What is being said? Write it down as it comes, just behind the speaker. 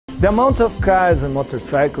The amount of cars and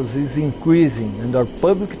motorcycles is increasing and our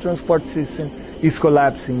public transport system is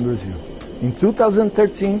collapsing in Brazil. In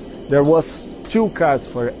 2013, there was 2 cars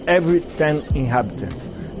for every 10 inhabitants.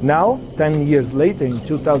 Now, 10 years later, in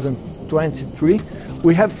 2023,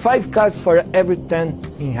 we have 5 cars for every 10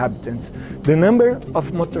 inhabitants. The number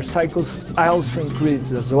of motorcycles also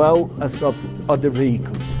increased as well as of other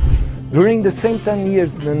vehicles. During the same 10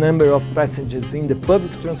 years, the number of passengers in the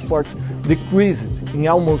public transport decreased in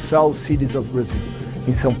almost all cities of Brazil.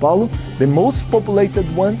 In Sao Paulo, the most populated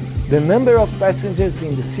one, the number of passengers in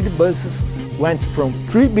the city buses went from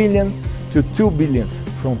 3 billion to 2 billion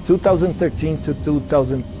from 2013 to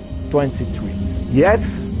 2023.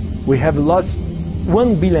 Yes, we have lost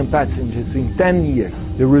 1 billion passengers in 10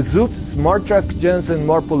 years. The result is more traffic jams and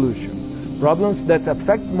more pollution, problems that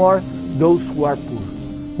affect more those who are poor.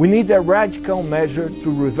 We need a radical measure to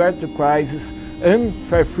revert the crisis, and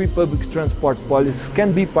fare-free public transport policies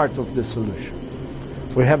can be part of the solution.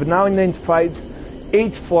 We have now identified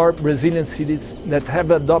 84 Brazilian cities that have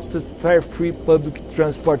adopted fare-free public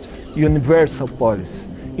transport universal policy.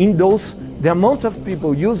 In those, the amount of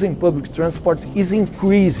people using public transport is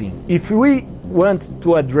increasing. If we want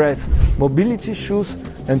to address mobility issues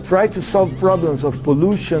and try to solve problems of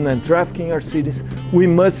pollution and traffic in our cities, we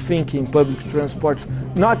must think in public transport,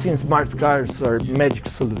 not in smart cars or magic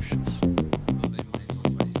solutions.